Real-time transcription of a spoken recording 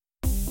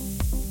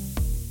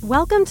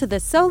Welcome to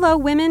the Solo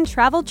Women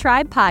Travel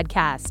Tribe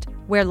podcast,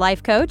 where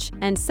life coach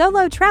and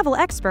solo travel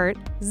expert,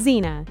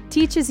 Zena,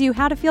 teaches you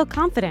how to feel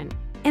confident,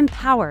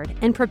 empowered,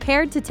 and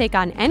prepared to take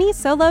on any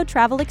solo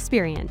travel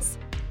experience.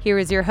 Here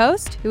is your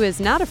host, who is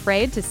not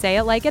afraid to say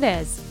it like it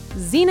is,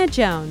 Zena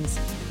Jones.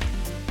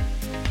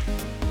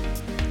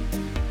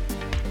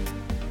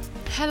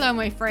 Hello,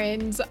 my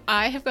friends.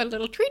 I have got a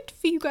little treat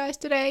for you guys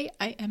today.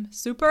 I am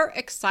super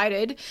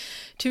excited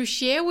to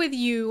share with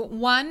you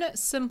one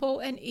simple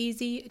and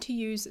easy to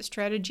use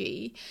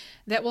strategy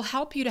that will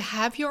help you to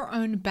have your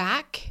own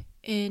back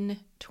in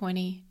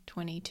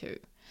 2022.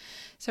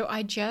 So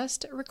I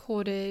just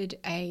recorded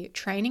a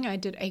training. I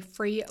did a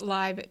free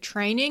live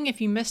training.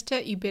 If you missed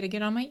it, you better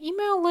get on my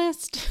email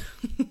list.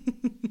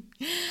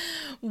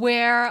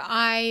 Where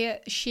I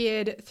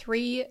shared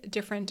 3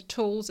 different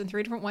tools and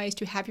 3 different ways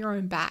to have your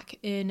own back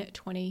in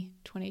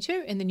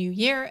 2022 in the new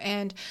year.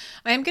 And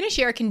I am going to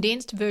share a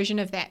condensed version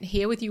of that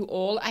here with you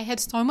all. I had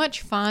so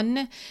much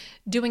fun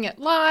doing it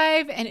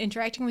live and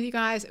interacting with you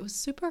guys. It was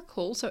super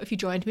cool. So if you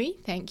joined me,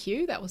 thank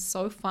you. That was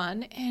so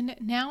fun. And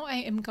now I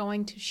am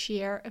going to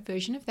share a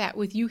version of that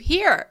with you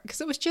here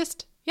because it was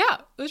just,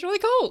 it was really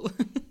cool.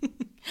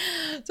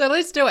 So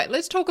let's do it.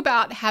 Let's talk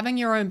about having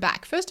your own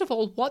back. First of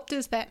all, what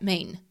does that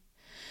mean?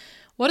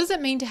 What does it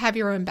mean to have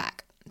your own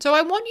back? So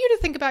I want you to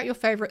think about your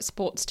favorite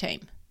sports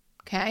team,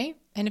 okay?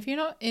 And if you're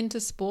not into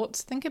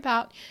sports, think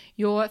about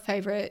your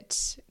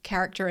favorite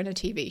character in a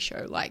TV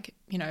show. Like,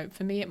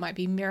 for me, it might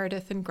be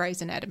Meredith in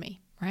Grey's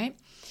Anatomy, right?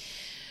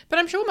 But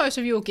I'm sure most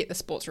of you will get the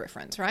sports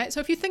reference, right? So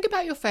if you think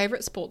about your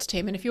favorite sports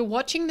team, and if you're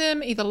watching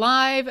them either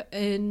live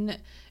in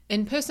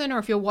person or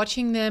if you're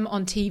watching them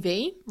on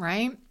TV,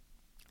 right?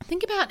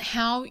 Think about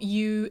how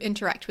you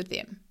interact with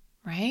them,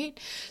 right?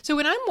 So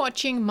when I'm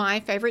watching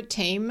my favorite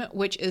team,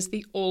 which is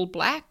the All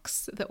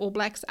Blacks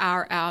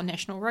are our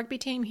national rugby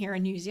team here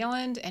in New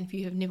Zealand. And if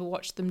you have never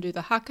watched them do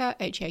the haka,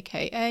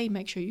 H-A-K-A,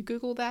 make sure you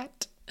Google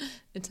that.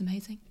 It's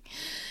amazing.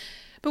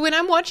 But when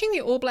I'm watching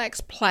the All Blacks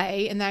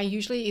play, and they're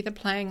usually either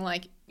playing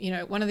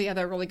one of the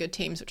other really good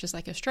teams, which is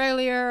like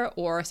Australia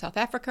or South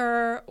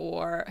Africa,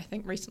 or I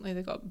think recently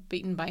they got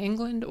beaten by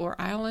England or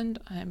Ireland.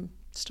 I've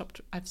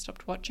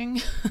stopped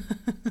watching.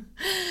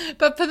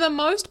 But for the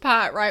most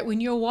part, right,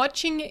 when you're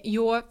watching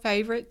your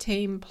favorite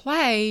team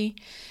play,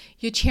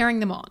 you're cheering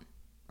them on,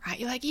 right?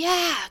 You're like,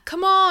 yeah,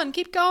 come on,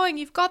 keep going.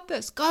 You've got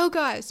this. Go,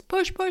 guys.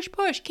 Push, push,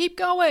 push. Keep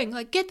going.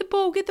 Like, get the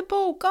ball.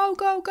 Go,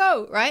 go,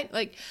 go, right?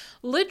 Like,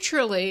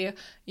 literally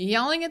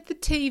yelling at the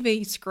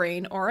TV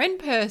screen or in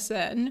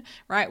person,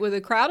 right, with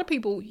a crowd of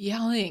people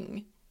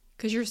yelling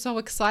because you're so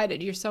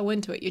excited. You're so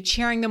into it. You're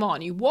cheering them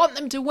on. You want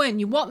them to win.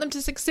 You want them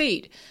to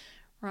succeed.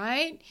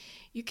 Right?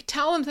 You could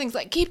tell them things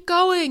like, keep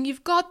going,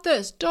 you've got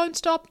this, don't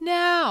stop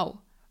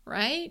now,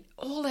 right?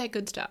 All that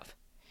good stuff.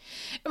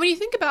 And when you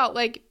think about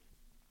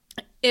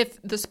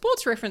if the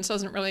sports reference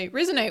doesn't really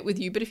resonate with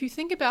you, but if you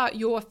think about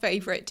your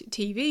favorite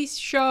TV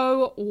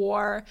show,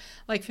 or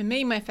like for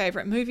me, my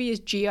favorite movie is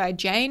G.I.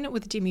 Jane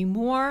with Demi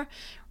Moore,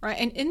 right?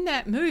 And in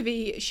that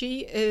movie, she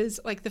is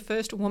like the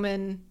first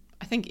woman,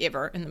 I think,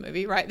 ever in the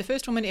movie, right? The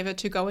first woman ever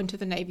to go into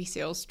the Navy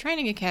SEALs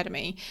training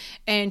academy.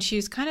 And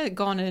she's kind of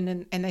gone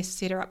in and they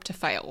set her up to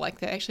fail.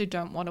 Like, they actually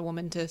don't want a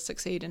woman to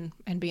succeed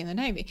and be in the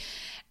Navy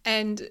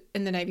and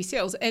in the Navy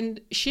SEALs. And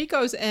she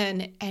goes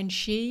in and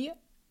she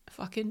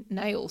fucking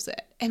nails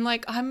it. And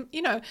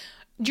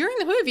during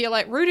the movie, you're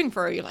like rooting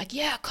for her. You're like,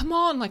 yeah, come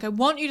on. Like, I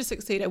want you to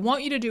succeed. I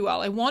want you to do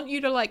well. I want you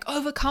to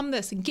overcome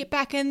this and get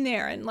back in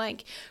there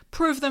and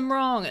prove them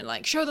wrong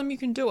and show them you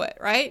can do it,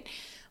 right?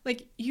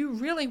 Like, you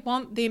really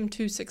want them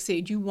to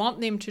succeed. You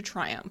want them to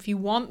triumph. You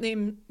want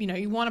them,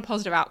 you want a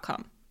positive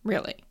outcome,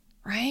 really,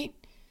 right?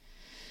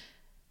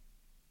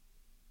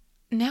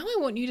 Now I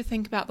want you to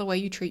think about the way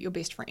you treat your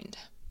best friend,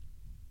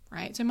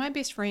 right? So my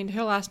best friend,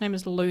 her last name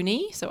is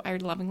Looney, so I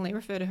lovingly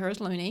refer to her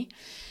as Looney.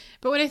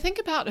 But when I think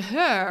about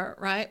her,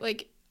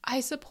 right, I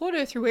support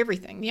her through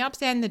everything, the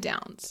ups and the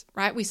downs,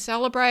 right? We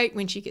celebrate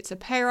when she gets a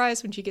pay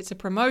rise, when she gets a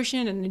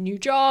promotion and a new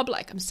job.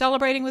 I'm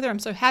celebrating with her. I'm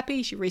so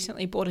happy. She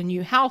recently bought a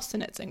new house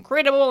and it's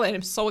incredible and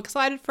I'm so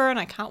excited for her and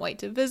I can't wait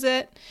to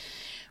visit,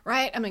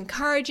 right? I'm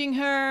encouraging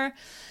her.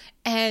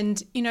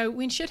 And,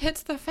 when shit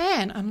hits the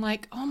fan, I'm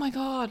like, oh my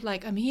God,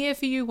 I'm here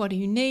for you. What do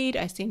you need?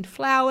 I send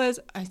flowers.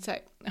 I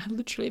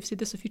literally have said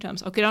this a few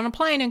times. I'll get on a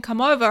plane and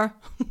come over.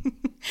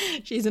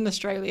 She's in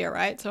Australia,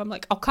 right? So I'm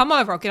like, I'll come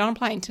over. I'll get on a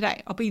plane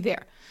today. I'll be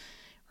there,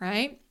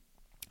 right?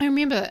 I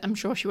remember, I'm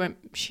sure she won't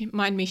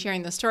mind me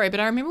sharing the story, but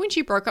I remember when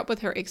she broke up with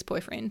her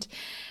ex-boyfriend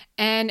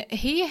and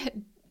he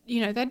had,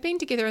 they'd been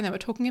together and they were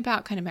talking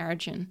about kind of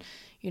marriage and,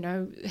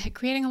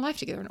 creating a life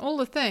together and all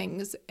the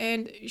things.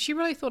 And she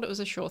really thought it was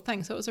a sure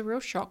thing. So it was a real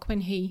shock when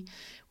he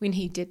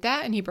did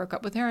that and he broke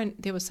up with her and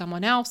there was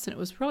someone else and it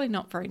was really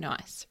not very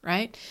nice,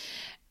 right?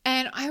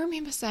 And I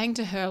remember saying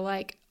to her,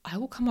 I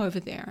will come over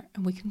there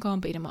and we can go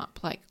and beat him up.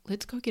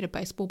 Let's go get a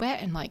baseball bat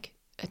and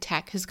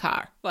attack his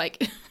car.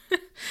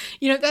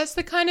 That's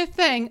the kind of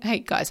thing. Hey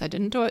guys, I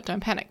didn't do it.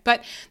 Don't panic.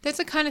 But that's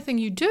the kind of thing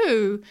you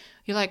do.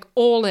 You're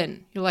all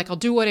in. You're I'll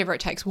do whatever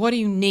it takes. What do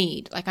you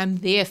need? I'm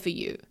there for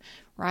you.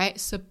 right?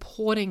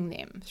 Supporting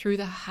them through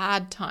the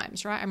hard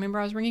times, right? I remember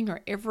I was ringing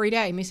her every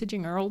day,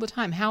 messaging her all the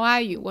time. How are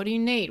you? What do you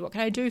need? What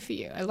can I do for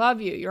you? I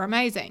love you. You're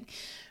amazing,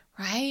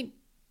 right?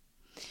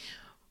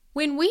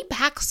 When we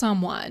back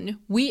someone,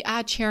 we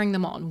are cheering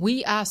them on.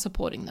 We are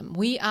supporting them.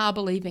 We are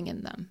believing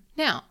in them.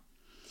 Now,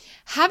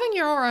 having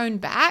your own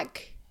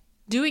back,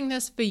 doing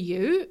this for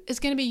you is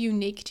going to be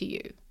unique to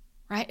you,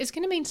 right? It's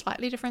going to mean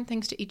slightly different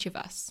things to each of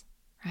us,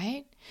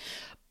 right?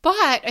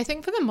 But I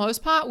think for the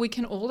most part, we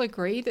can all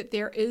agree that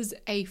there is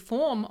a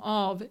form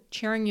of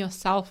cheering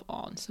yourself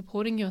on,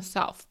 supporting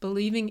yourself,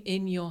 believing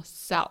in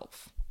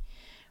yourself,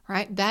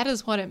 right? That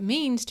is what it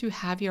means to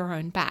have your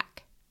own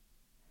back,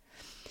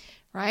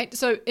 right?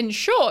 So in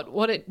short,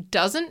 what it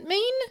doesn't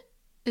mean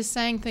is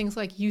saying things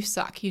like, you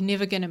suck, you're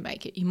never going to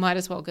make it, you might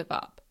as well give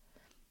up,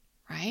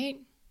 right?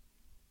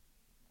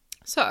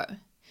 So,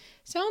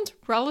 sounds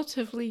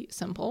relatively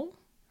simple,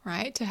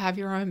 right, to have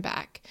your own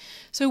back.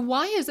 So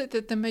why is it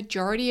that the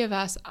majority of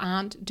us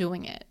aren't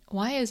doing it?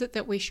 Why is it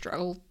that we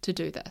struggle to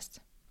do this?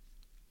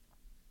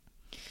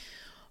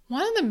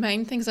 One of the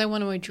main things I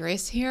want to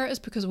address here is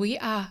because we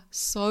are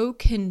so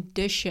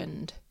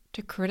conditioned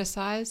to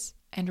criticize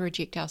and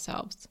reject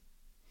ourselves.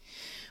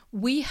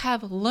 We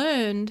have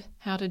learned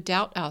how to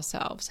doubt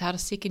ourselves, how to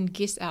second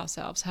guess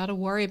ourselves, how to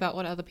worry about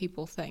what other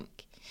people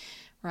think.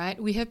 Right?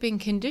 We have been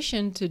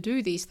conditioned to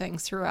do these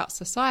things throughout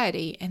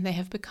society, and they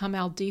have become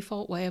our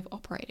default way of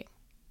operating.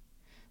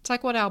 It's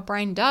like what our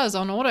brain does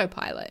on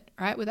autopilot,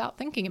 right? Without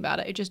thinking about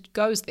it, it just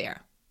goes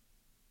there,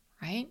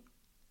 right?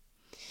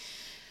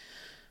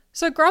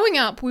 So growing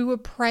up, we were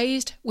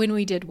praised when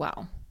we did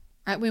well,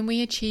 right? When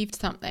we achieved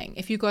something.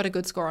 If you got a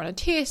good score on a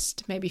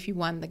test, maybe if you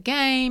won the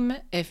game,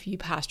 if you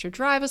passed your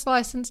driver's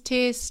license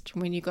test,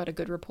 when you got a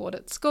good report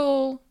at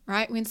school,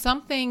 right? When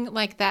something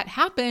like that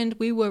happened,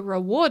 we were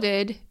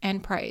rewarded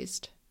and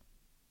praised.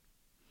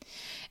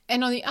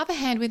 And on the other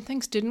hand, when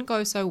things didn't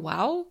go so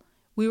well,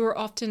 we were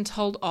often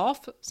told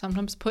off,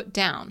 sometimes put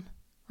down,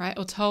 right?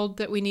 Or told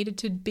that we needed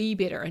to be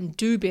better and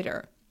do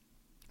better.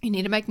 You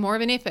need to make more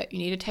of an effort. You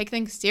need to take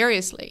things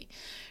seriously,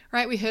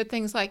 right? We heard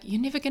things like,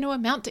 you're never going to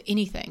amount to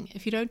anything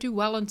if you don't do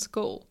well in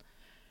school,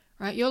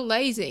 right? You're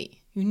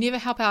lazy. You never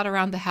help out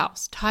around the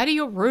house. Tidy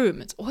your room.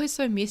 It's always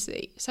so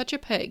messy. Such a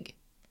pig,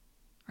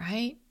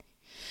 right?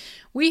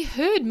 We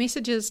heard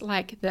messages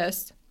like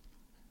this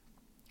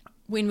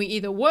when we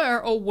either were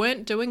or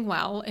weren't doing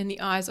well in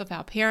the eyes of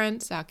our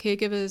parents, our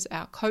caregivers,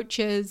 our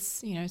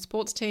coaches,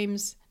 sports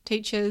teams,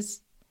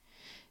 teachers.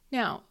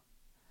 Now,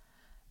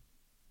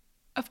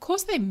 of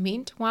course they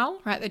meant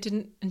well, right? They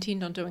didn't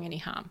intend on doing any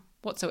harm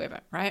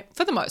whatsoever, right?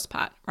 For the most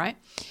part, right?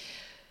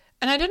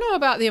 And I don't know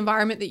about the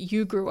environment that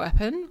you grew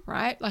up in,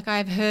 right? Like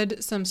I've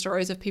heard some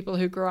stories of people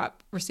who grew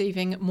up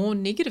receiving more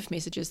negative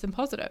messages than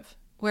positive.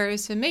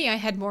 Whereas for me, I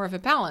had more of a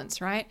balance,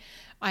 right?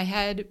 I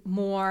had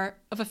more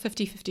of a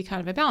 50-50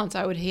 kind of a balance.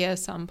 I would hear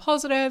some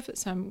positive,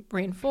 some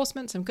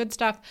reinforcement, some good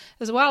stuff,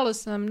 as well as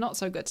some not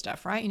so good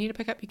stuff, right? You need to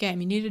pick up your game.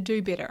 You need to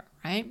do better,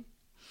 right?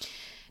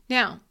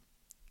 Now,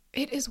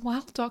 it is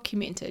well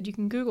documented, you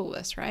can Google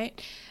this,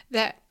 right?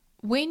 That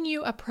when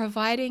you are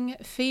providing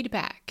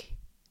feedback,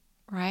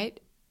 right,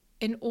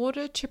 in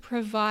order to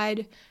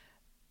provide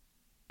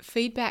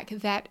feedback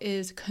that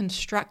is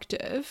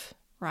constructive,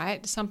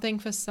 right, something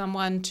for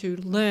someone to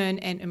learn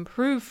and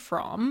improve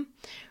from,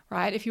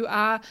 right, if you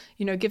are,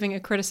 giving a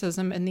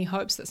criticism in the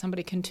hopes that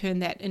somebody can turn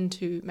that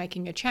into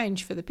making a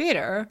change for the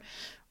better,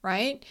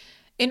 right,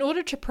 in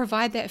order to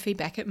provide that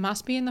feedback, it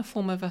must be in the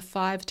form of a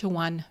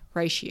 5-to-1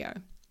 ratio.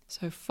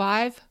 So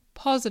 5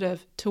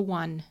 positive to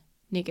 1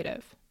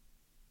 negative,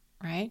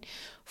 right?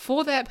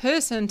 For that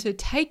person to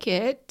take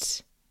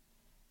it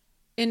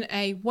in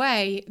a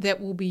way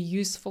that will be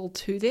useful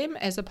to them,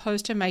 as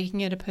opposed to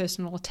making it a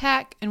personal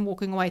attack and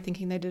walking away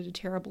thinking they did a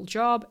terrible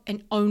job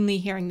and only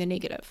hearing the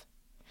negative.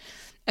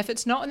 If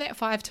it's not in that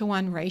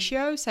 5-to-1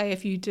 ratio, say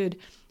if you did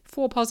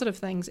 4 positive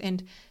things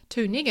and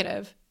 2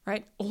 negative,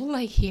 right? All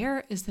they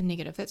hear is the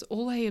negative. That's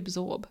all they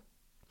absorb.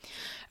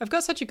 I've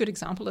got such a good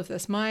example of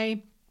this.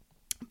 My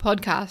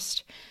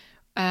podcast,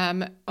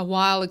 a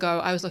while ago,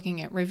 I was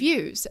looking at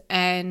reviews,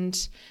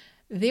 and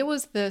there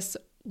was this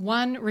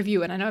one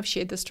review, and I know I've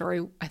shared this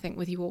story, I think,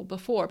 with you all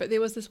before, but there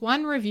was this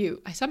one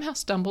review. I somehow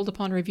stumbled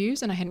upon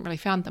reviews and I hadn't really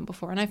found them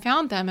before, and I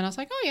found them and I was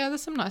like, oh yeah,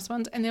 there's some nice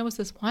ones. And there was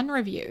this one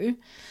review,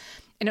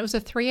 and it was a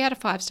 3 out of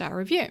 5 star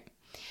review.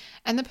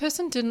 And the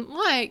person didn't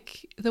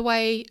like the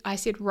way I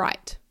said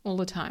right all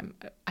the time.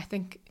 I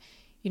think,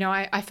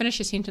 I finish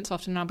a sentence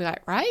often and I'll be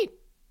like, right?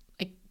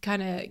 Like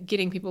kind of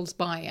getting people's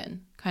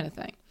buy-in kind of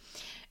thing.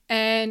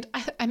 And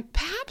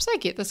perhaps I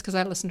get this because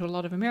I listen to a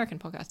lot of American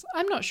podcasts.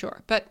 I'm not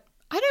sure, but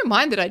I don't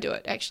mind that I do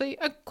it. Actually,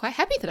 I'm quite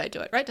happy that I do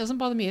it, right? It doesn't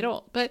bother me at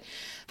all. But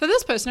for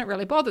this person, it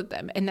really bothered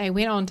them. And they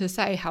went on to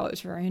say how it was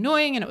very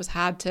annoying and it was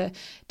hard to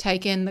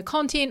take in the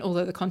content.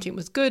 Although the content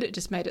was good, it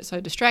just made it so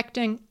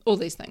distracting, all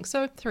these things.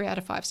 So 3 out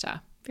of 5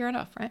 star. Fair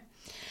enough, right?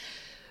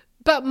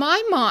 But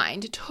my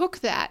mind took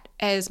that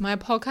as my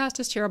podcast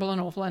is terrible and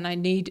awful and I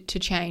need to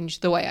change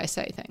the way I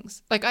say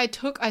things. Like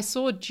I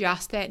saw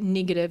just that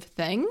negative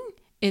thing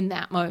in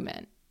that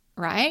moment,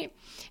 right?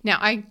 Now,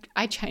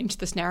 I changed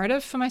this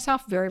narrative for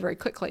myself very, very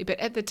quickly. But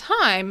at the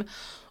time,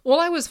 all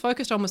I was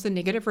focused on was the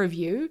negative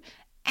review.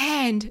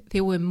 And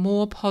there were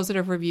more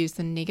positive reviews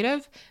than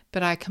negative,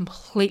 but I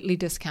completely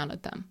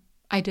discounted them.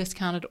 I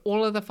discounted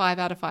all of the 5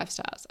 out of 5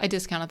 stars. I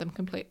discounted them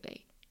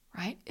completely,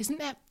 right? Isn't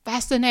that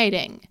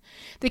fascinating?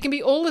 There can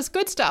be all this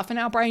good stuff and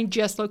our brain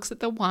just looks at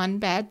the one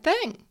bad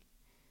thing,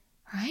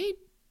 right?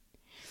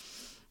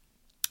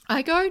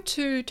 I go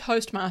to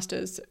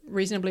Toastmasters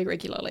reasonably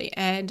regularly.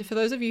 And for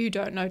those of you who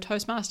don't know,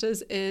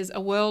 Toastmasters is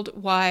a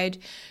worldwide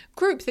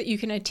group that you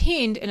can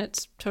attend and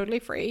it's totally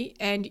free.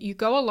 And you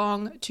go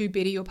along to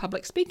better your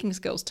public speaking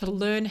skills, to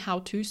learn how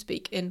to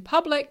speak in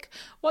public,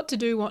 what to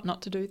do, what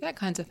not to do, that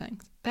kind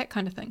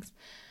of things.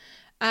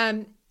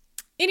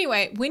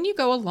 Anyway, when you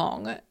go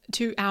along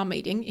to our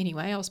meeting,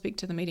 anyway, I'll speak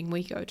to the meeting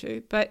we go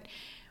to, but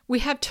we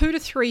have 2 to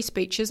 3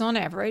 speeches on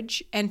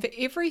average. And for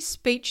every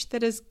speech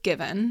that is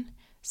given,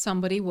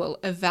 somebody will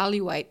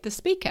evaluate the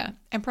speaker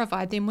and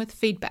provide them with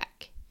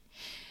feedback.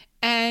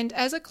 And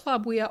as a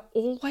club, we are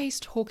always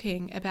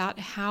talking about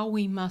how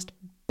we must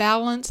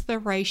balance the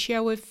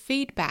ratio of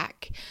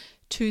feedback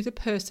to the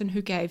person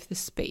who gave the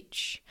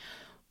speech.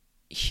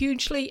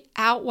 Hugely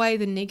outweigh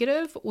the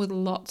negative with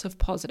lots of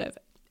positive,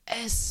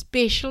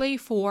 especially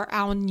for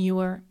our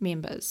newer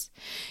members.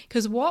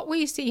 Because what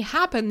we see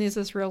happen, there's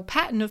this real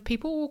pattern of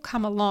people will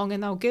come along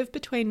and they'll give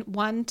between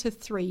 1 to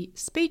 3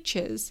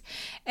 speeches.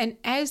 And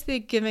as they're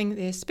giving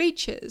their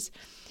speeches,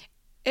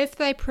 if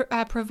they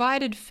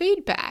provided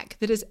feedback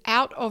that is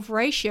out of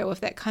ratio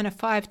of that kind of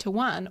 5 to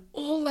 1,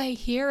 all they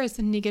hear is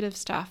the negative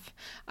stuff.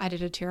 I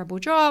did a terrible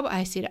job.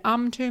 I said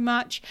too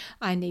much.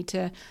 I need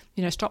to,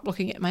 stop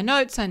looking at my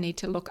notes. I need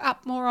to look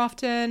up more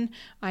often.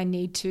 I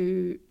need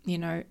to,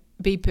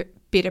 be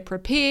better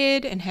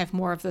prepared and have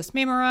more of this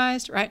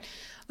memorized, right?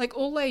 Like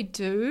all they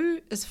do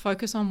is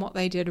focus on what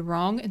they did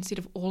wrong instead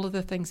of all of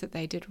the things that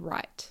they did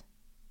right,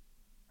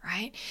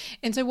 right?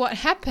 And so what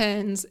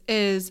happens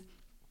is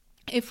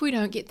if we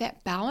don't get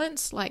that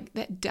balance, like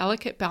that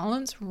delicate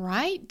balance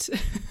right,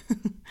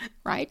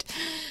 right?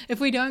 If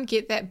we don't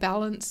get that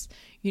balance,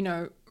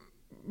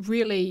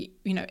 really,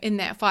 in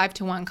that 5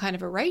 to 1 kind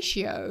of a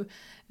ratio,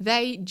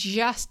 they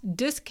just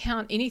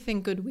discount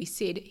anything good we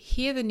said,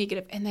 hear the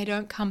negative, and they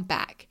don't come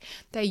back.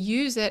 They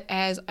use it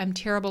as, I'm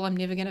terrible, I'm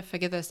never going to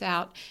figure this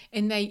out.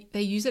 And they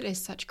use it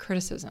as such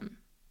criticism,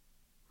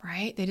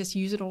 right? They just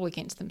use it all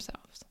against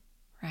themselves,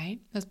 right?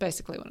 That's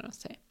basically what I was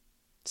saying.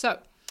 So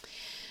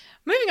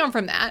moving on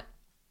from that,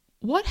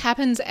 what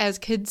happens as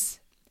kids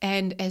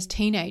and as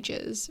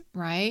teenagers,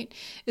 right,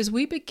 is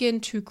we begin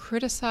to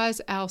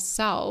criticize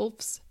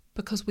ourselves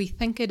because we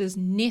think it is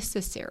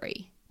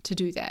necessary to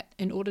do that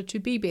in order to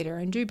be better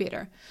and do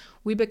better.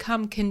 We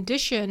become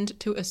conditioned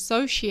to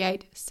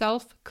associate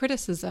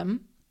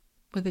self-criticism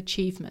with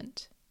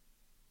achievement.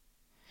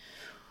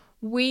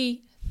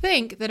 We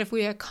think that if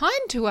we are kind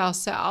to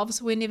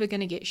ourselves, we're never going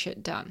to get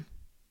shit done,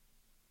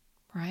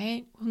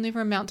 right? We'll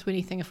never amount to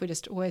anything if we're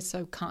just always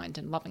so kind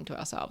and loving to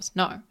ourselves.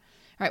 No,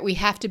 right? We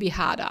have to be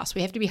hard-ass.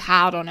 We have to be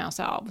hard on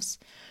ourselves,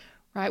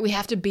 right? We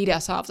have to beat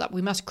ourselves up.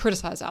 We must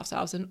criticize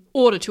ourselves in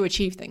order to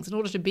achieve things, in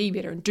order to be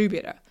better and do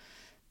better.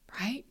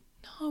 Right?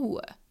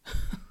 No.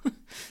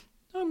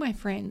 No, my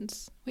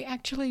friends. We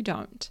actually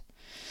don't.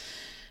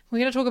 We're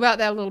going to talk about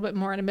that a little bit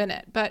more in a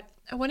minute, but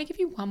I want to give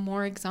you one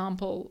more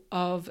example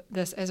of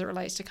this as it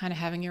relates to kind of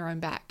having your own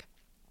back.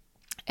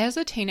 As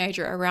a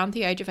teenager, around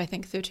the age of, I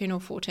think, 13 or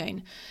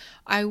 14,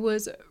 I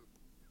was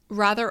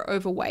rather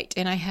overweight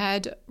and I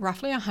had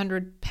roughly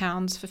 100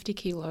 pounds, 50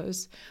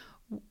 kilos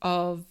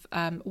of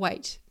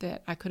weight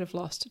that I could have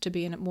lost to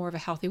be in more of a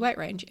healthy weight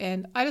range.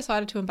 And I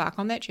decided to embark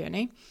on that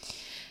journey.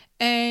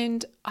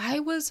 And I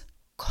was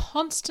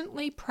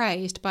constantly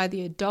praised by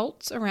the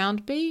adults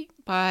around me,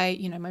 by,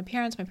 my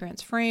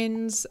parents'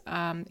 friends,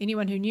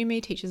 anyone who knew me,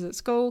 teachers at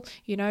school,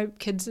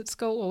 kids at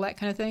school, all that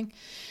kind of thing.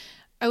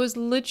 I was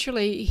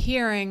literally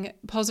hearing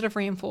positive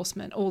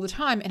reinforcement all the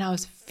time and I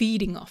was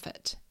feeding off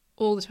it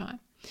all the time.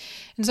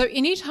 And so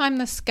anytime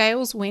the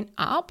scales went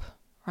up,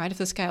 right, if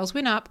the scales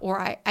went up or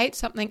I ate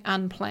something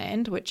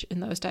unplanned, which in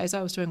those days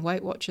I was doing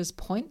Weight Watchers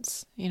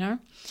points,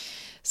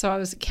 so I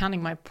was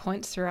counting my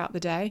points throughout the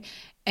day.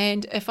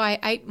 And if I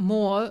ate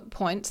more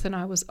points than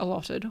I was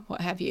allotted, what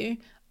have you,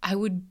 I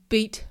would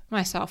beat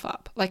myself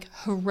up, like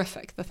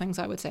horrific, the things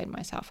I would say to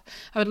myself.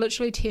 I would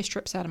literally tear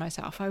strips out of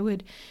myself. I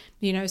would,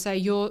 say,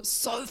 you're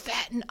so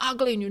fat and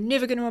ugly and you're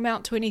never going to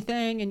amount to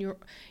anything. And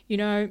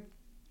you're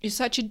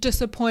such a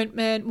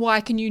disappointment.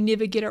 Why can you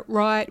never get it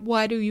right?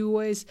 Why do you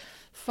always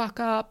fuck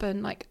up?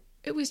 And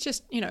it was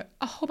just,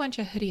 a whole bunch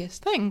of hideous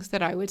things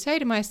that I would say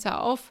to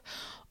myself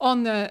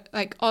on the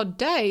odd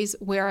days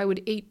where I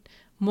would eat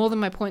more than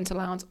my points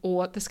allowance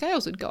or the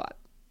scales would go up.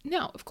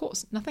 Now, of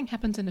course, nothing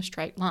happens in a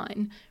straight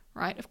line,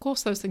 right? Of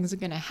course, those things are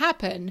going to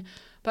happen,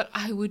 but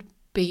I would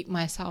beat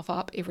myself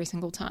up every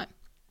single time.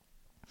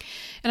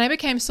 And I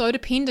became so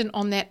dependent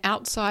on that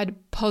outside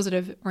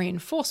positive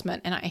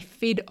reinforcement and I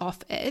fed off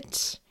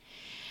it.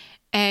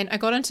 And I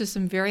got into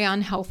some very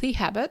unhealthy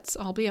habits,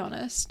 I'll be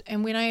honest.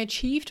 And when I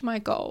achieved my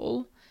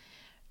goal,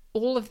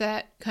 all of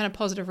that kind of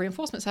positive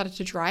reinforcement started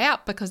to dry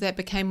up because that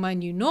became my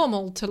new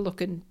normal to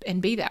look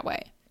and be that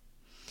way.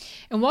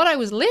 And what I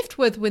was left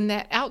with when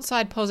that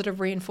outside positive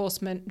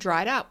reinforcement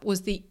dried up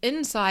was the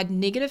inside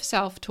negative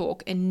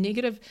self-talk and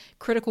negative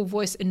critical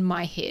voice in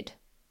my head,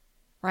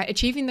 right?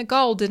 Achieving the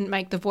goal didn't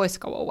make the voice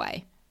go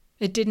away.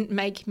 It didn't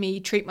make me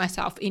treat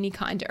myself any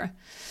kinder.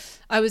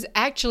 I was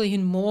actually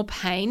in more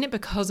pain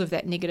because of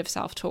that negative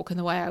self-talk and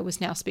the way I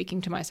was now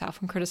speaking to myself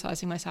and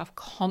criticizing myself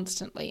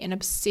constantly and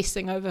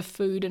obsessing over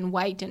food and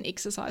weight and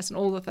exercise and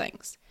all the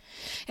things.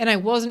 And I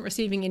wasn't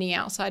receiving any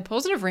outside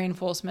positive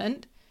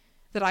reinforcement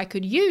that I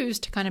could use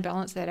to kind of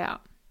balance that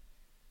out.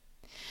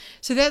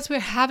 So that's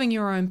where having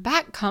your own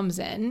back comes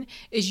in,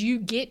 is you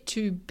get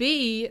to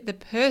be the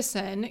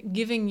person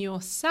giving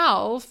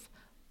yourself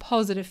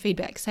positive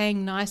feedback,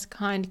 saying nice,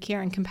 kind,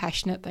 caring,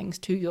 compassionate things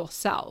to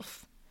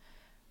yourself.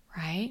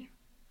 Right?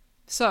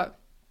 So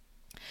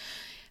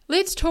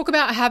let's talk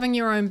about having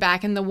your own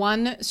back, and the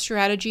one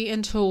strategy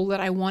and tool that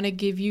I want to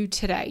give you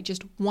today,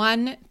 just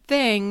one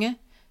thing,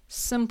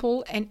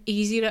 simple and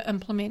easy to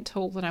implement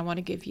tool that I want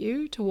to give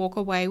you to walk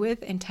away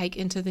with and take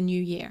into the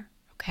new year.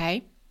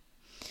 Okay?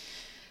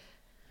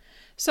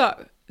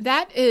 So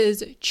that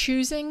is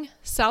choosing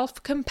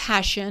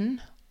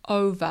self-compassion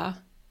over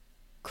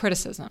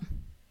criticism.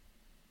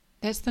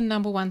 That's the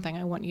number one thing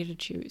I want you to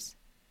choose.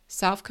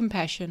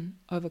 Self-compassion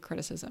over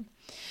criticism.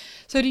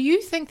 So do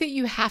you think that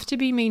you have to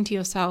be mean to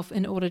yourself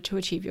in order to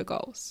achieve your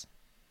goals?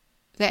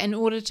 That in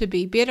order to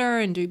be better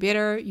and do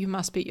better, you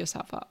must beat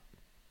yourself up,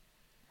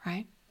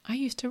 right? I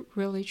used to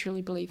really,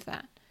 truly believe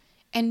that.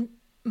 And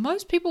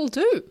most people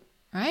do,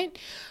 right?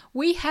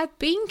 We have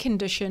been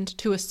conditioned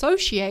to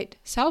associate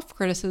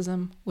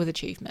self-criticism with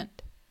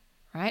achievement,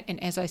 right?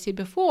 And as I said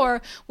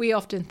before, we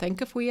often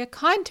think if we are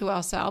kind to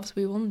ourselves,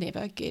 we will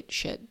never get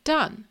shit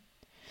done.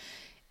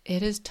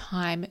 It is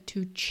time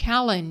to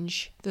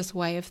challenge this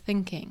way of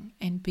thinking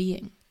and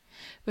being,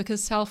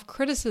 because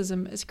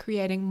self-criticism is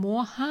creating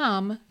more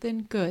harm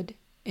than good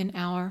in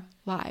our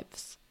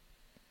lives.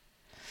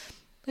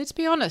 Let's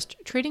be honest,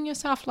 treating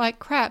yourself like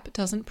crap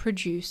doesn't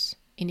produce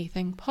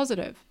anything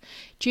positive.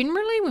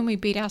 Generally, when we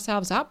beat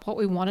ourselves up, what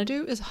we want to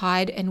do is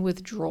hide and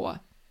withdraw,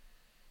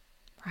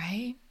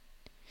 right?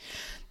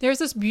 There's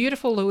this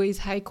beautiful Louise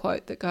Hay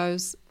quote that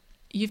goes,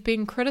 "You've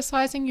been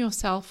criticizing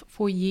yourself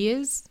for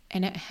years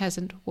and it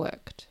hasn't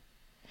worked.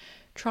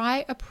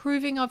 Try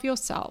approving of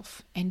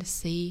yourself and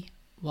see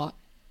what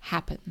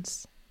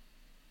happens."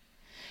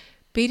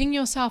 Beating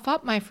yourself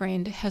up, my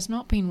friend, has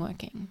not been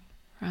working,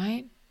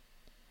 right?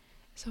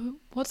 So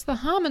what's the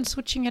harm in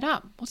switching it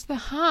up? What's the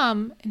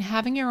harm in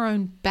having your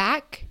own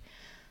back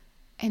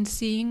and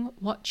seeing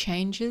what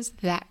changes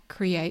that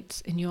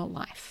creates in your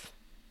life?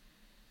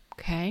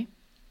 Okay?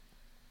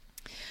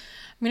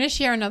 I'm going to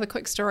share another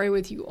quick story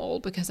with you all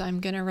because I'm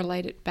going to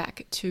relate it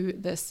back to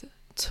this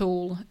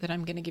tool that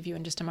I'm going to give you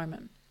in just a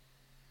moment.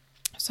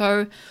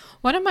 So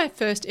one of my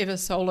first ever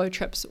solo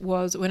trips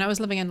was when I was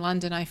living in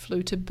London. I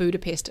flew to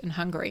Budapest in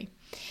Hungary,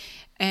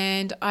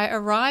 and I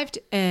arrived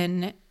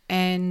in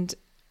and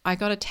I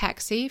got a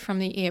taxi from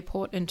the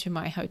airport into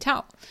my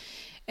hotel.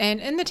 And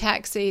in the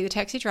taxi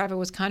driver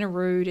was kind of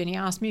rude, and he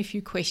asked me a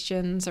few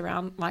questions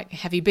around, like,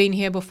 have you been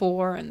here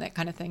before and that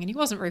kind of thing. And he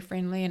wasn't very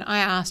friendly, and I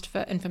asked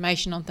for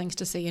information on things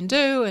to see and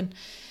do, and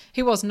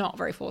he was not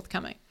very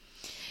forthcoming.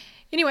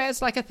 Anyway,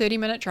 it's like a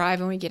 30-minute drive,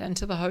 and we get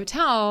into the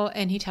hotel,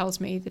 and he tells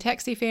me the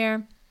taxi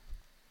fare.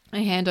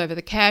 I hand over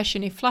the cash,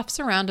 and he fluffs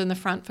around in the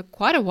front for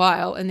quite a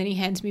while, and then he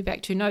hands me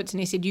back 2 notes, and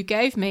he said, "You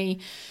gave me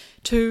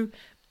 2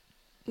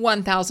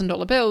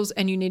 $1,000 bills,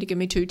 and you need to give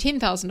me 2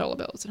 $10,000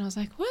 bills." And I was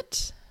like,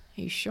 "What?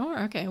 Are you sure?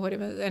 Okay,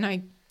 whatever." And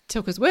I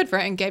took his word for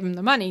it and gave him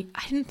the money.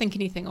 I didn't think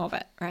anything of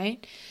it,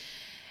 right?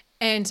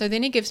 And so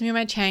then he gives me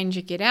my change.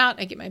 I get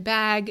out, I get my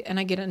bag, and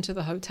I get into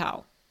the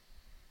hotel.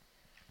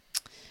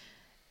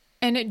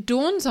 And it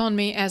dawns on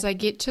me as I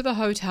get to the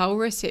hotel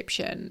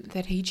reception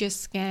that he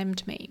just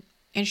scammed me.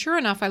 And sure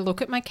enough, I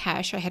look at my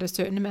cash. I had a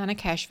certain amount of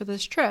cash for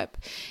this trip,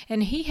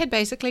 and he had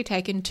basically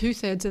taken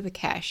 2/3 of the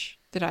cash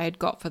that I had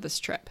got for this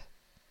trip.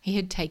 He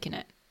had taken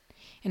it,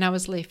 and I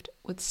was left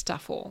with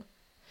stuff all.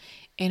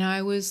 And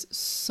I was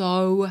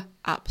so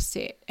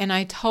upset. And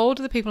I told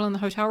the people in the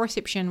hotel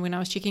reception when I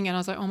was checking in, I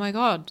was like, "Oh my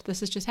God,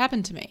 this has just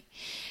happened to me."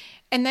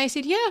 And they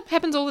said, "Yeah,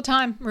 happens all the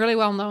time. Really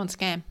well-known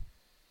scam."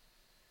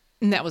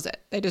 And that was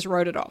it. They just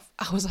wrote it off.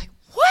 I was like,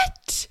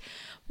 "What?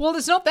 Well,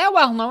 it's not that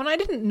well-known." I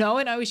didn't know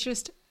it. I was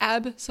just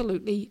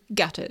absolutely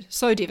gutted,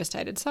 so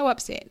devastated, so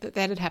upset that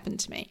that had happened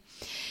to me.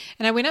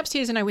 And I went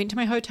upstairs and I went to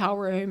my hotel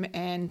room,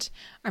 and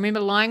I remember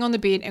lying on the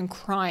bed and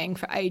crying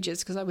for ages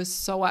because I was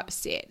so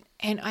upset.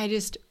 And I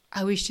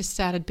was just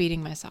started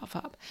beating myself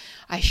up.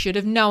 I should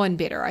have known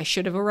better. I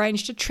should have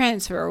arranged a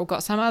transfer or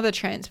got some other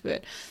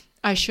transfer.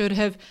 I should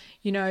have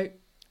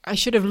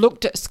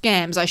looked at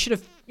scams. I should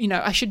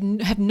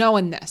have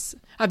known this.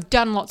 I've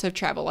done lots of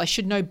travel. I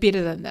should know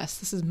better than this.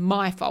 This is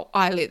my fault.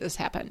 I let this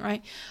happen,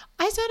 right?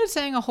 I started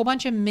saying a whole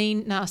bunch of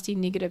mean, nasty,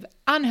 negative,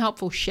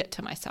 unhelpful shit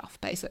to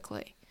myself,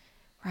 basically,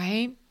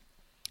 right?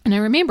 And I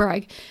remember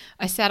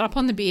I sat up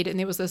on the bed and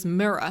there was this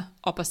mirror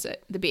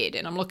opposite the bed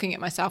and I'm looking at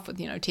myself with,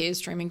 tears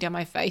streaming down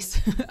my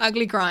face,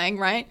 ugly crying,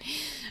 right?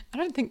 I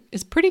don't think,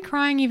 is pretty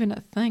crying even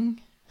a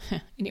thing?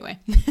 Anyway,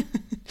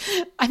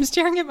 I'm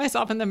staring at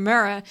myself in the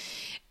mirror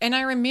and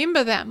I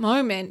remember that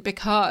moment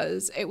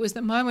because it was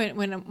the moment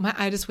when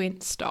I just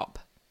went, stop,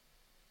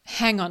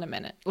 hang on a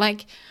minute.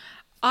 Like,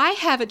 I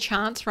have a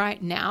chance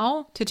right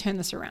now to turn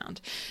this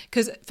around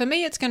because for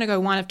me, it's going to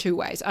go one of two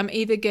ways. I'm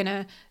either going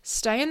to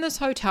stay in this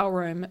hotel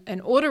room and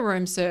order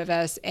room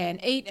service and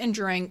eat and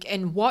drink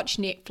and watch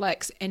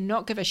Netflix and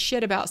not give a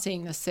shit about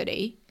seeing the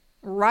city,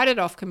 write it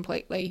off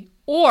completely,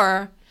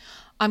 or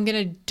I'm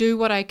going to do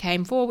what I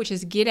came for, which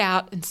is get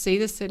out and see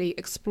the city,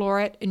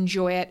 explore it,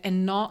 enjoy it,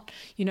 and not,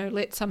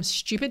 let some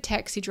stupid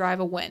taxi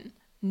driver win.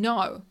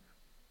 No,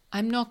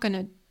 I'm not going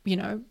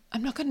to,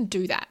 I'm not going to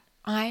do that.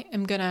 I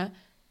am going to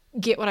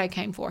get what I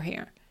came for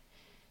here.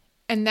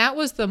 And that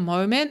was the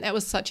moment, that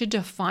was such a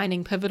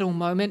defining, pivotal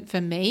moment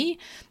for me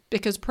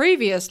because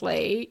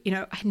previously,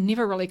 I'd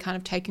never really kind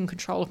of taken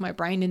control of my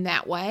brain in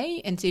that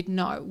way and said,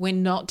 no, we're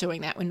not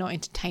doing that. We're not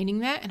entertaining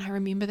that. And I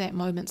remember that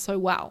moment so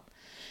well,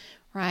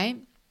 right?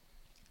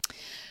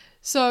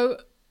 So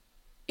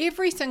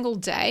every single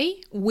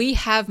day we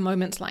have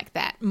moments like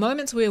that,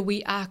 moments where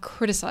we are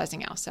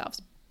criticizing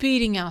ourselves,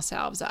 beating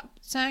ourselves up,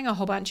 saying a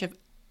whole bunch of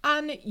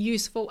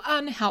unuseful,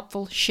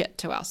 unhelpful shit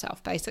to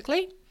ourselves,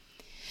 basically.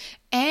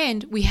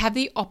 And we have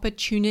the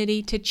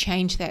opportunity to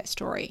change that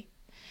story,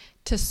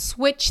 to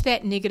switch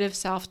that negative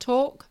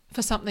self-talk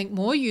for something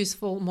more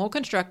useful, more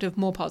constructive,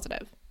 more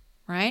positive,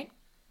 right?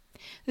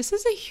 This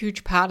is a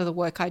huge part of the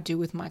work I do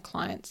with my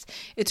clients.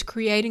 It's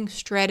creating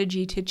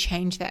strategy to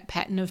change that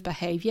pattern of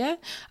behavior,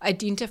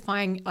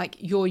 identifying like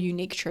your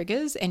unique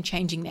triggers and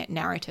changing that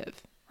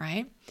narrative,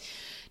 right?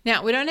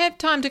 Now, we don't have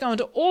time to go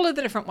into all of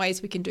the different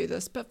ways we can do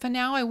this, but for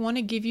now, I want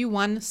to give you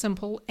one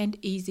simple and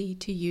easy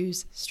to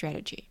use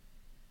strategy.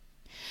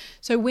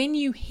 So when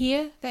you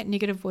hear that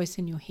negative voice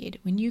in your head,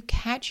 when you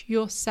catch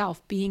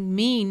yourself being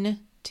mean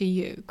to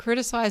you,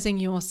 criticizing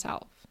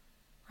yourself,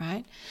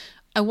 right?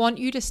 I want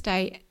you to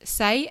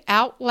say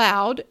out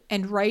loud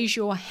and raise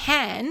your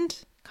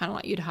hand, kind of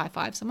like you'd high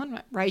five someone,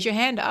 right? Raise your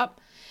hand up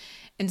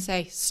and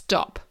say,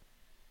 stop.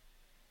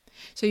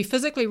 So you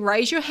physically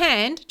raise your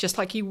hand just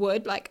like you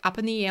would, like up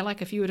in the air,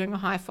 like if you were doing a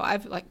high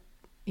five, like,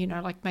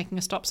 like making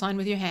a stop sign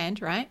with your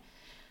hand, right?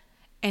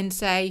 And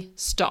say,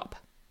 stop.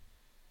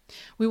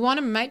 We want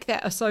to make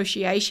that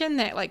association,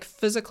 that like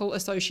physical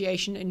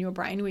association in your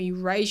brain where you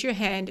raise your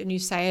hand and you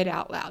say it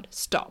out loud,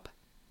 stop.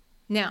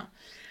 Now,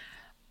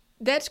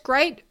 that's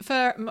great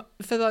for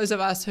those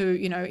of us who,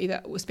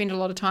 either spend a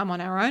lot of time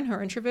on our own, who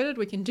are introverted,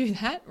 we can do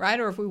that, right?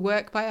 Or if we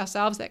work by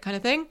ourselves, that kind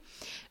of thing.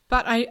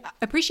 But I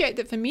appreciate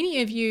that for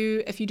many of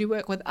you, if you do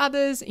work with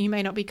others, you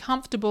may not be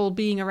comfortable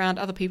being around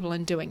other people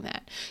and doing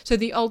that. So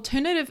the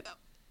alternative,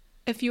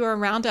 if you're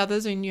around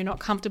others and you're not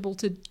comfortable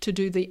to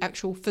do the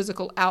actual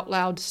physical out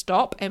loud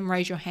stop and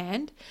raise your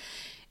hand,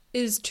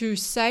 is to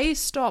say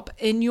stop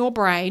in your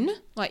brain,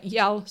 like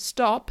yell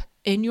stop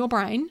in your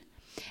brain,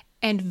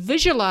 and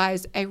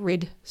visualize a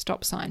red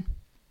stop sign.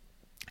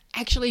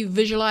 Actually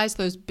visualize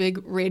those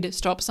big red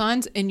stop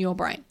signs in your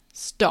brain.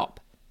 Stop.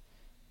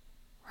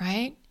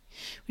 Right?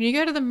 When you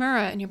go to the mirror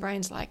and your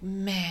brain's like,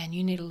 man,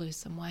 you need to lose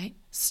some weight,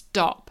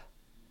 stop,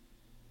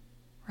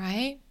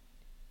 right?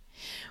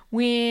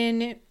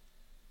 When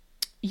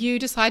you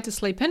decide to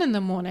sleep in the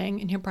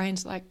morning and your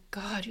brain's like,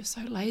 God, you're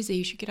so lazy,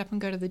 you should get up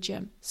and go to the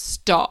gym,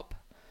 stop,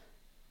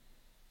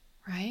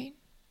 right?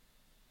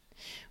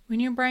 When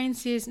your brain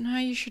says, no,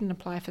 you shouldn't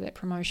apply for that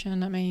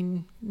promotion, I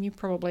mean, you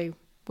probably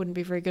wouldn't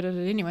be very good at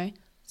it anyway,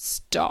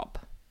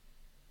 stop,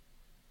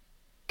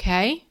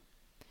 okay?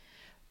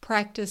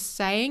 Practice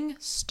saying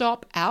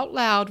stop out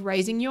loud,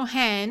 raising your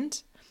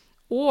hand,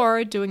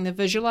 or doing the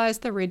visualize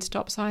the red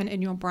stop sign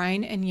in your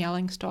brain and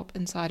yelling stop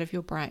inside of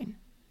your brain.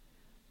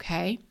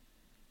 Okay?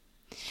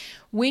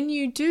 When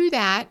you do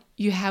that,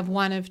 you have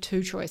one of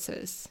two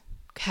choices.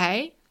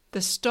 Okay?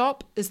 The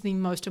stop is the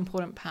most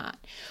important part.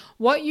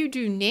 What you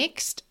do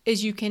next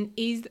is you can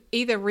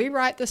either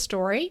rewrite the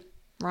story,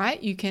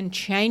 right? You can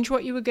change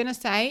what you were going to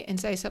say and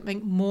say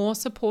something more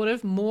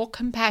supportive, more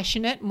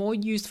compassionate, more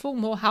useful,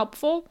 more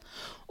helpful,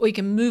 or you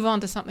can move on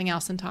to something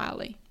else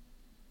entirely.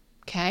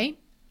 Okay?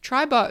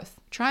 Try both.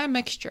 Try a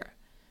mixture,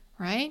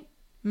 right?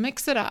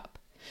 Mix it up.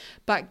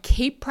 But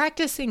keep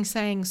practicing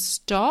saying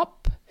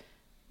stop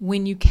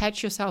when you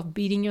catch yourself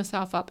beating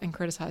yourself up and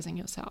criticizing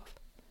yourself.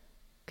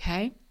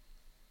 Okay?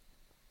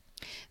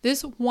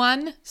 This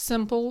one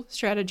simple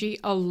strategy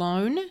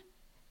alone,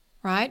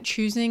 right?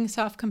 Choosing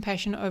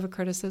self-compassion over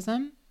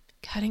criticism,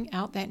 cutting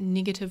out that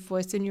negative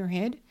voice in your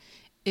head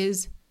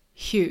is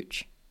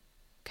huge.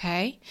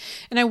 Okay?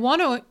 And I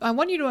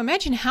want you to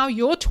imagine how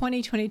your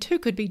 2022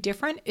 could be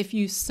different if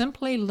you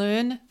simply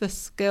learn the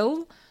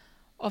skill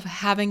of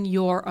having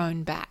your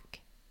own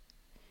back.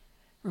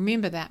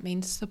 Remember, that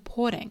means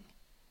supporting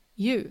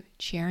you,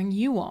 cheering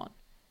you on,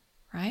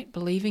 right?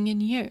 Believing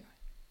in you.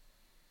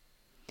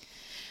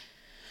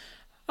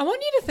 I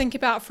want you to think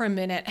about for a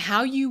minute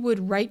how you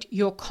would rate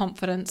your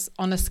confidence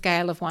on a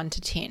scale of 1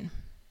 to 10.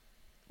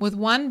 With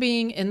 1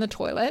 being in the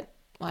toilet,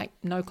 like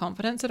no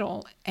confidence at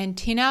all, and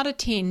 10 out of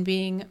 10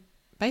 being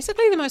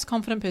basically the most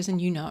confident person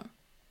you know.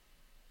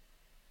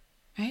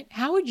 Right?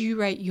 How would you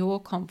rate your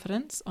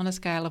confidence on a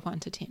scale of 1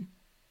 to 10?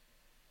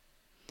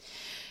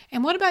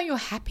 And what about your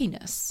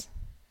happiness?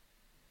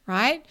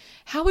 Right?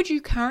 How would you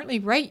currently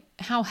rate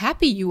how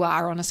happy you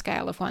are on a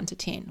scale of 1 to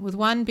 10? With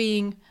 1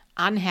 being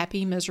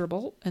unhappy,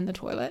 miserable in the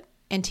toilet,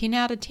 and 10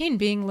 out of 10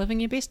 being living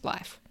your best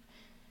life.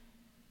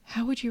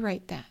 How would you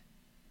rate that?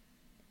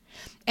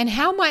 And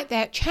how might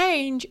that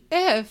change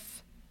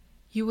if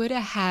you were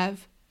to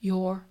have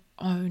your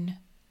own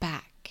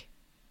back?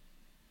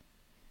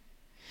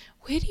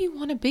 Where do you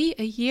want to be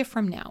a year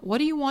from now? What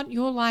do you want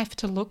your life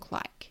to look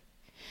like?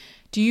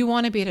 Do you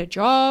want a better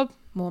job,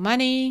 more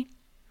money?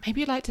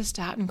 Maybe you'd like to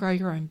start and grow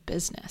your own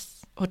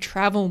business or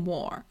travel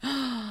more.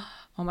 Oh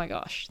my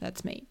gosh,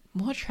 that's me.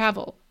 More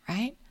travel,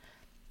 right?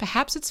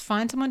 Perhaps it's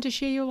find someone to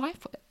share your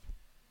life with.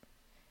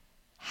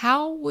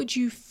 How would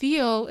you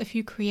feel if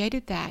you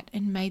created that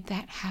and made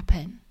that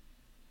happen?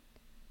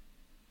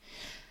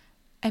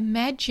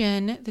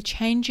 Imagine the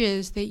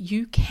changes that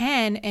you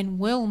can and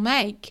will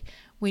make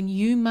when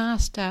you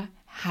master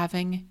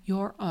having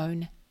your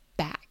own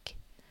back.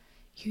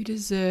 You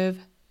deserve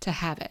to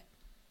have it,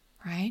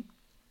 right?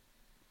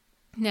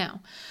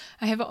 Now,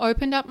 I have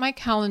opened up my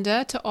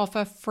calendar to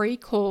offer free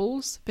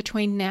calls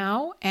between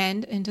now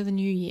and into the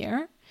new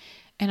year,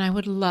 and I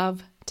would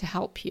love to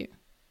help you.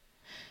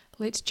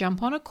 Let's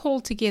jump on a call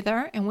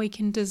together and we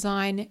can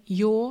design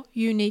your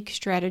unique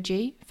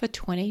strategy for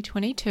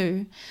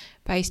 2022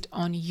 based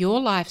on your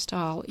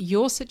lifestyle,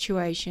 your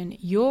situation,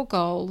 your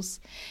goals,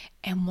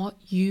 and what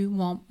you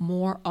want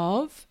more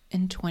of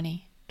in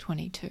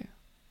 2022.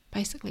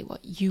 Basically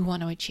what you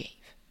want to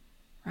achieve,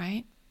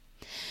 right?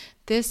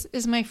 This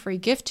is my free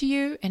gift to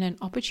you and an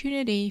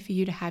opportunity for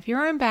you to have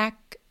your own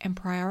back and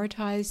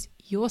prioritize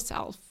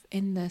yourself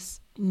in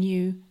this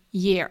new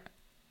year.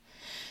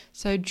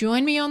 So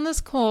join me on this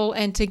call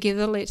and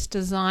together let's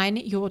design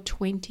your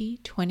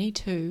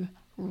 2022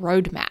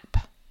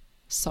 roadmap.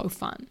 So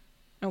fun,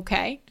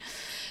 okay?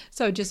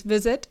 So just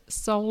visit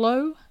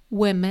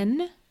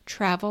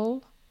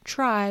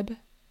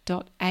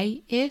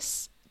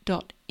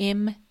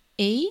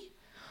solowomentraveltribe.as.me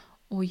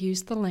or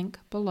use the link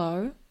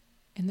below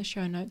in the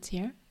show notes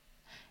here,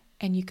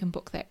 and you can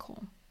book that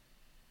call.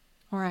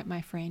 All right,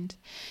 my friend,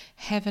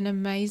 have an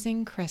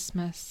amazing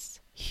Christmas,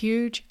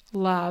 huge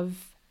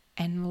love,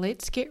 and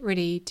let's get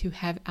ready to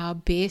have our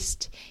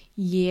best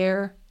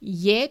year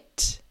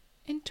yet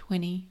in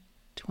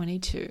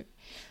 2022.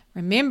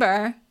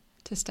 Remember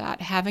to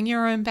start having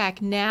your own back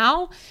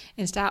now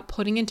and start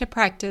putting into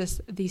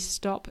practice the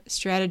STOP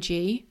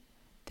strategy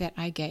that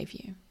I gave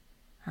you.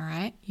 All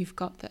right, you've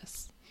got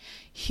this.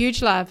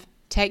 Huge love.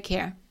 Take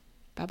care.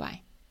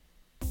 Bye-bye.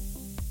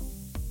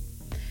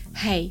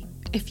 Hey,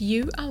 if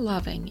you are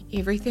loving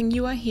everything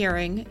you are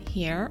hearing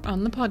here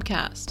on the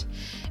podcast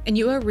and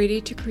you are ready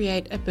to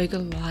create a bigger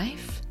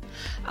life,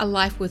 a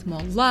life with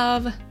more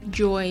love,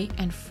 joy,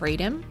 and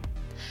freedom,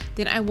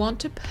 then I want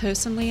to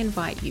personally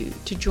invite you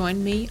to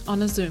join me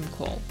on a Zoom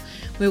call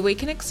where we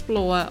can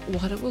explore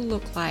what it will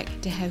look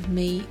like to have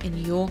me in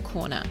your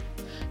corner,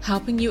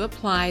 helping you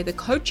apply the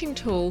coaching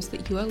tools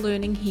that you are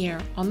learning here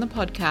on the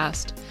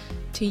podcast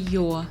to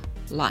your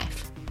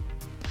life.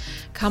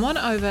 Come on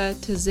over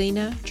to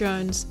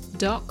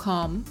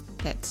zenajones.com,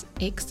 that's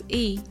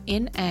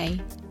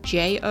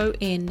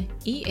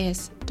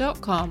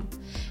XENAJONES.com,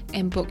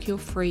 and book your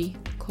free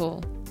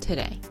call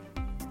today.